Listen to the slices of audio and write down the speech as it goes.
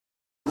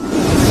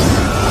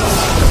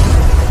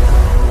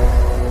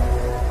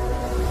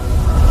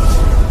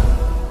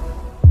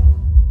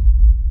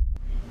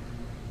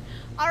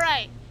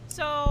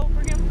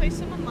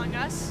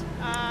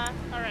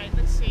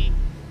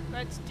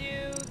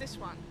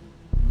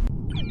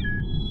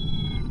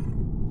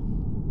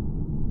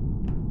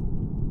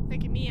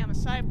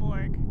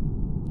cyborg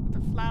with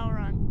a flower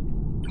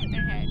on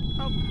their head.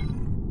 Oh.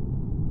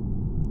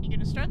 You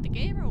gonna start the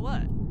game or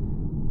what?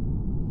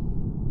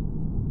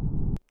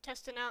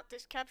 Testing out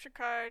this capture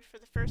card for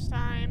the first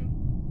time.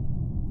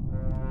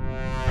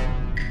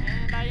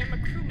 And I am a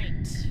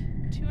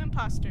crewmate. 2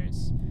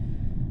 imposters.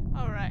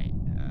 Alright,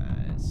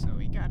 so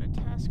we got a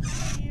task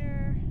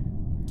here.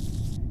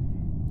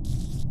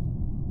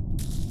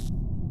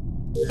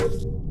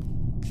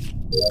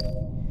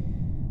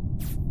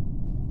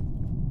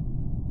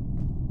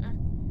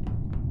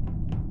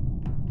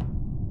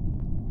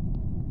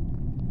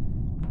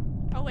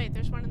 Oh wait,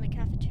 there's one in the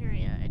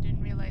cafeteria. I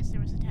didn't realize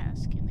there was a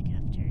task in the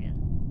cafeteria.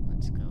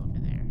 Let's go over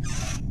there.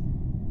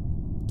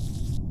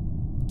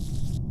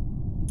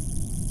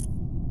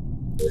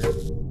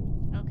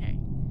 Okay.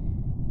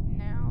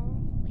 Now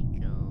we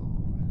go...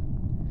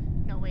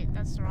 No, wait,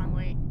 that's the wrong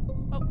way.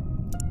 Oh,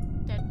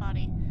 dead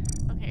body.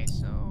 Okay,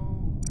 so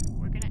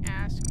we're gonna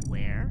ask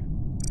where.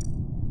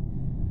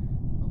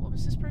 Oh, what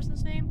was this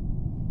person's name?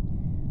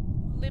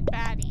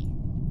 Libatti.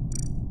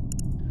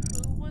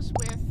 Who was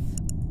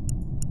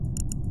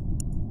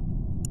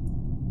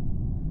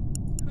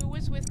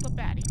with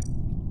Libatti?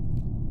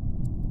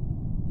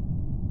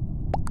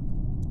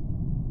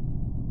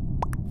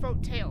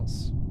 Vote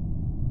Tails.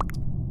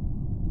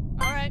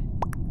 Alright.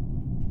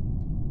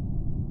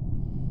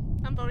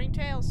 I'm voting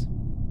Tails.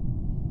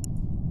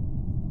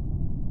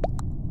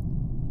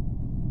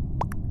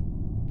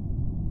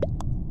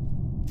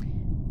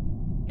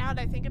 Now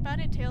that I think about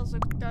it, Tails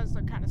does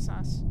look kind of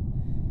sus.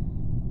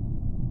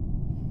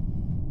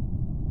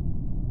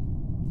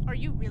 Are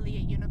you really a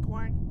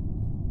unicorn?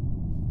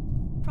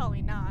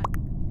 Probably not.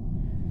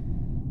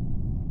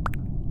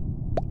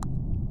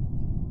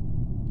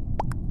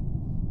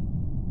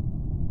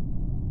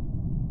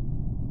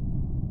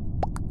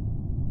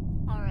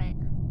 Alright.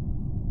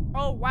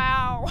 Oh,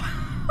 wow.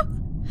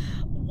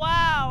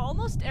 Wow,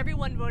 almost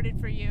everyone voted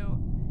for you.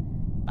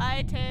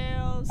 Bye,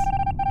 Tails.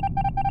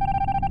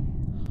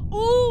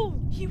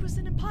 Ooh, he was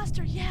an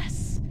imposter,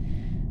 yes!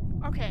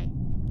 Okay,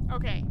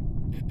 okay.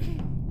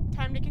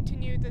 Time to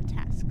continue the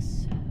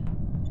tasks.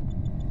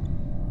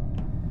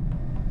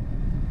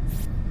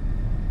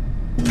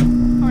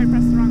 Oh, I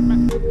pressed the wrong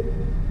button.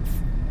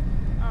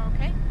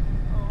 Okay,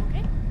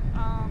 okay.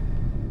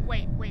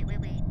 Wait.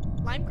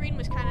 Lime Green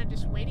was kind of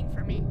just waiting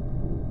for me.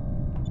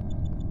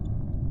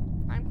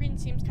 Lime Green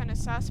seems kind of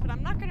sus, but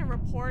I'm not gonna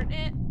report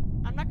it.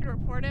 I'm not gonna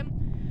report him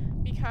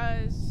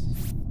because,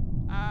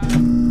 I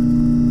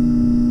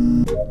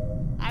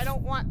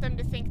don't want them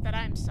to think that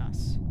I'm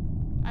sus.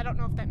 I don't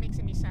know if that makes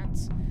any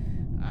sense.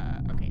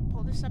 Okay,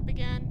 pull this up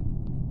again.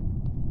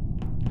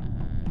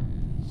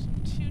 So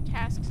 2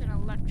 tasks in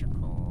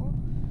electrical.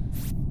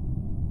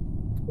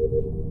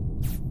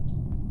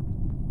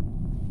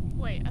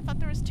 Wait, I thought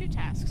there was 2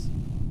 tasks.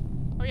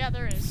 Oh yeah,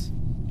 there is.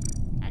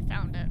 I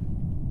found it.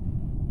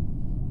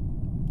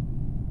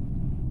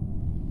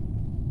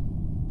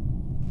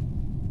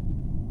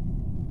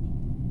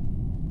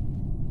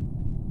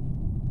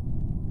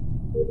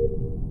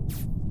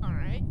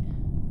 Alright.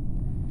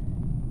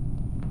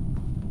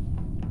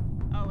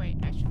 Oh wait,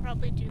 I should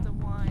probably do the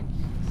one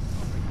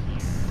over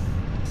here.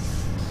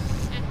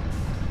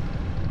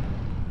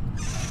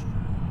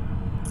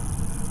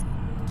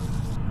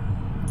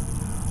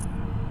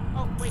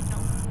 Oh, wait, no.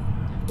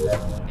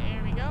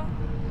 There we go.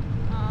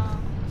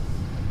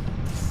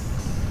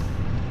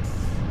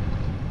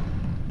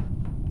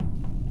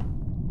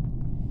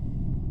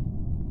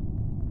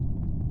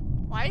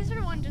 Why is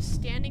everyone just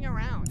standing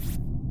around?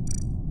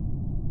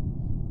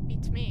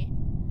 Beats me.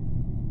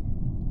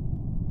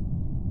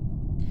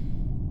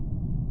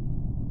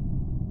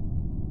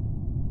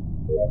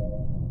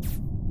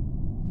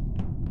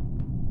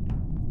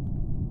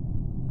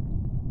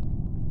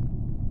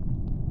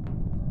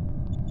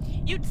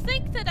 You'd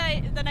think that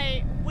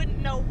I wouldn't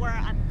know where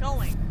I'm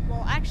going.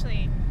 Well,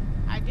 actually,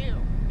 I do,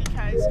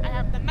 because I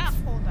have the map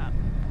pulled up.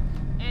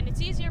 And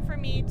it's easier for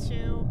me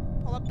to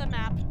pull up the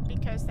map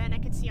because then I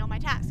can see all my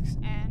tasks.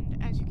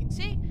 And as you can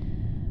see,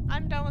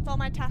 I'm done with all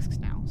my tasks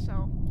now,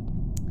 so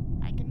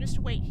I can just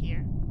wait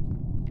here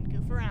and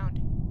goof around.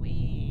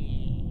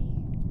 Whee!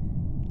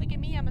 Look at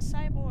me, I'm a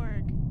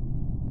cyborg.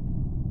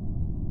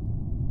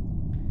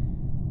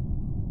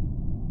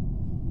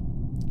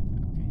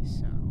 Okay,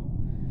 so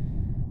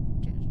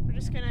we're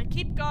just gonna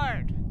keep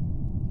guard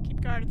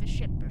of the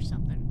ship or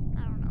something.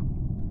 I don't know.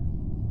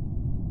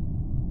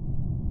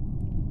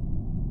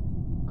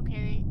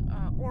 Okay,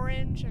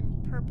 orange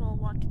and purple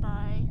walked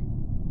by.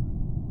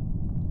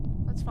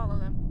 Let's follow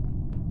them.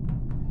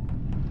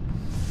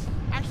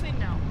 Actually,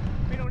 no.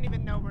 We don't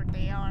even know where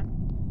they are.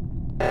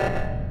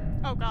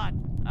 Oh god.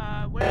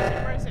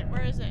 Where is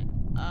it?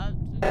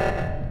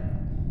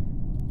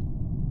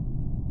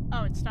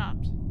 Oh, it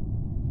stopped.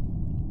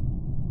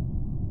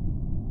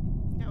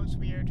 That was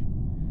weird.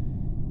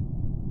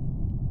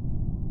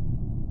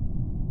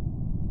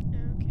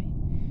 Okay.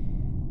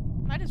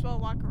 Might as well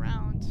walk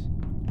around.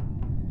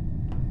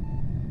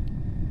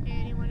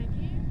 Anyone in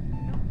here?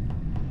 Nope.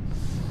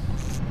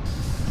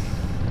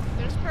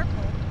 There's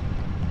purple.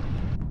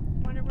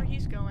 Wonder where he's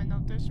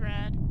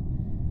red.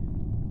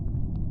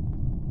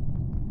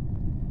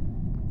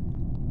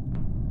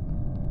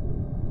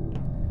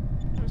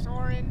 There's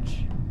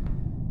orange.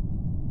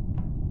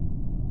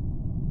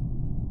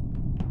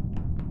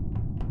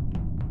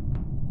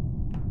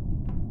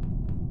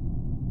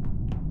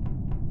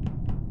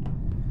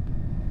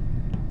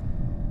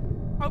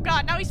 Oh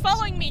god, now he's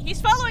following me! He's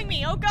following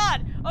me! Oh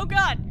god! Oh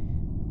god!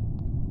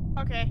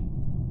 Okay.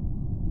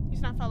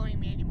 He's not following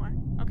me anymore.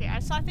 Okay, I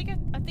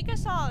think I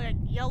saw like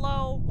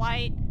yellow,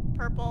 white,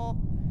 purple.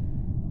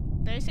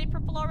 Did I say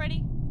purple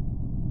already?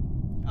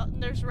 Oh,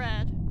 and there's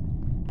red.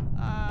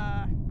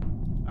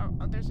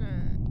 Oh, there's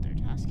another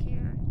task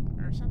here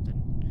or something.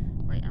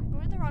 Wait, I'm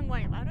going the wrong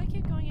way. Why do I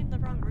keep going in the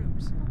wrong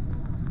rooms?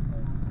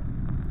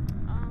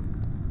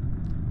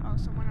 Oh,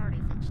 someone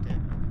already fixed it.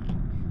 Okay.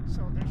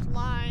 So there's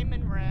lime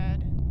and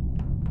red.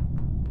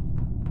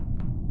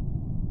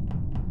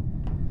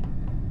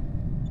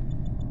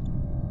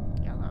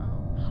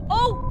 Yellow.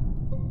 Oh!